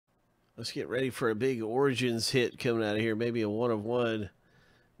Let's get ready for a big Origins hit coming out of here. Maybe a 1/1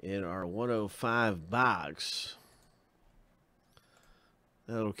 in our 105 box.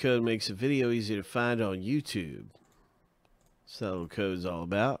 That little code makes a video easy to find on YouTube. That's what that little code's all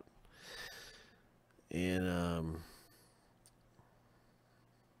about. And,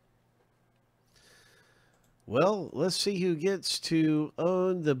 well, let's see who gets to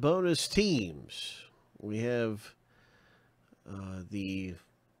own the bonus teams. We have the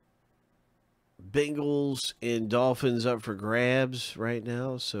Bengals and Dolphins up for grabs right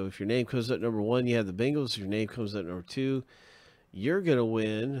now. So if your name comes up number 1, you have the Bengals. If your name comes up number 2, you're going to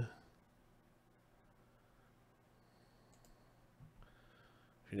win.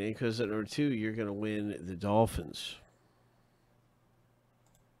 If your name comes up number 2, you're going to win the Dolphins.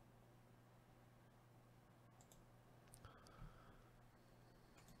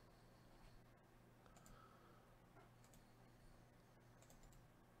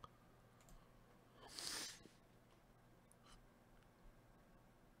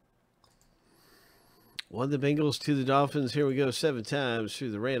 One the Bengals, 2 the Dolphins. Here we go 7 times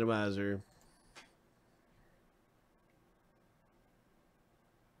through the randomizer.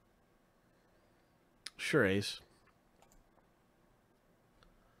 Sure, Ace.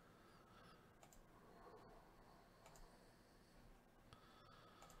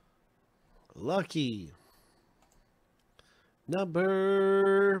 Lucky.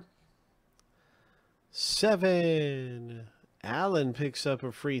 Number 7. Allen picks up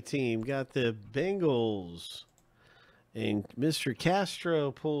a free team. Got the Bengals. And Mr.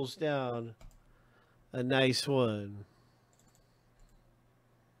 Castro pulls down a nice one.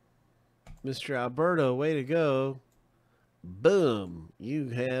 Mr. Alberto, way to go. Boom. You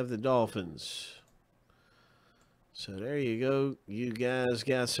have the Dolphins. So there you go. You guys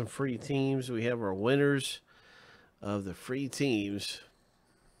got some free teams. We have our winners of the free teams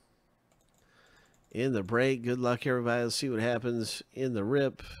in the break. Good luck, everybody. Let's see what happens in the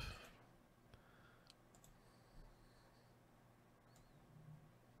rip.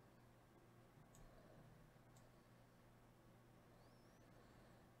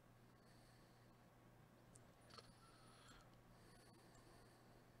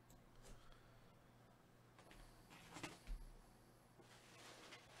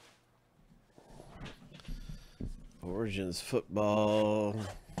 Origins football.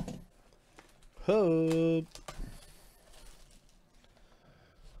 Hope.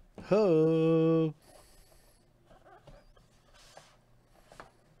 Hope.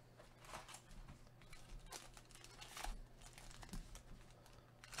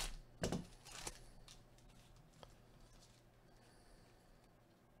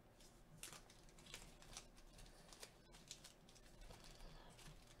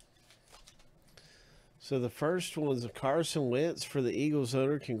 So the first one's Carson Wentz for the Eagles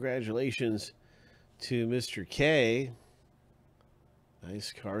owner. Congratulations to Mr. K.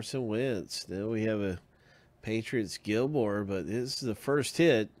 Nice Carson Wentz. Then we have a Patriots Gilmore, but this is the first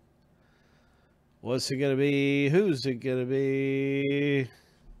hit. What's it going to be? Who's it going to be?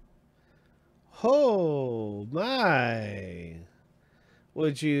 Oh, my.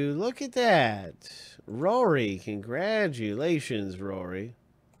 Would you look at that? Rory, congratulations, Rory.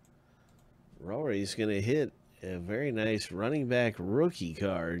 Rory's going to hit a very nice running back rookie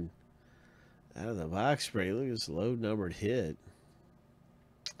card out of the box spray. Look at this low numbered hit.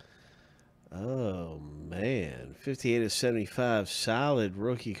 Oh, man. 58/75. Solid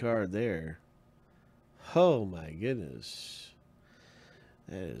rookie card there. Oh, my goodness.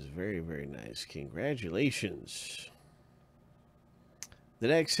 That is very, very nice. Congratulations. The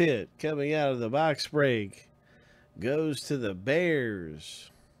next hit coming out of the box break goes to the Bears.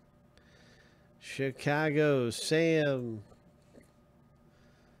 Chicago Sam,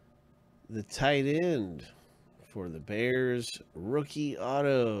 the tight end for the Bears, rookie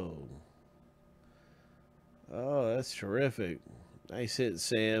auto. Oh, that's terrific. Nice hit,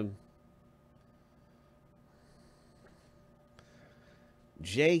 Sam.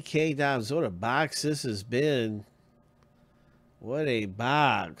 J.K. Dobbs, what a box this has been. What a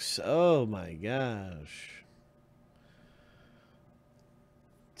box. Oh, my gosh.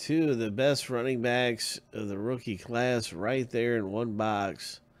 2 of the best running backs of the rookie class right there in one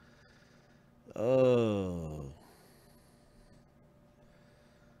box. Oh.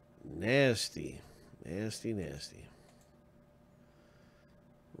 Nasty. Nasty, nasty.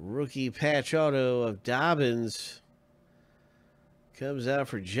 Rookie patch auto of Dobbins comes out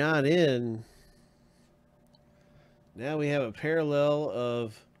for John N. Now we have a parallel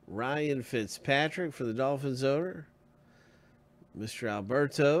of Ryan Fitzpatrick for the Dolphins owner. Mr.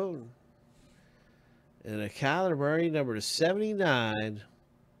 Alberto. And a Kyler Murray, number 79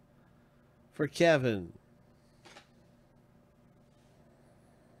 for Kevin.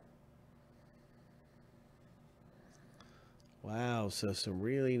 Wow, so some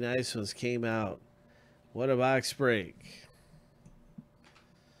really nice ones came out. What a box break.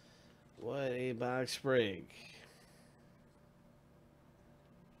 What a box break.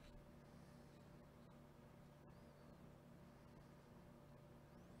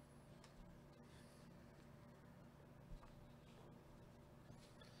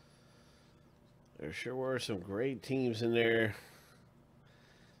 There sure were some great teams in there.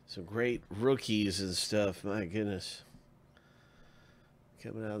 Some great rookies and stuff. My goodness.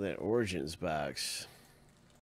 Coming out of that Origins box.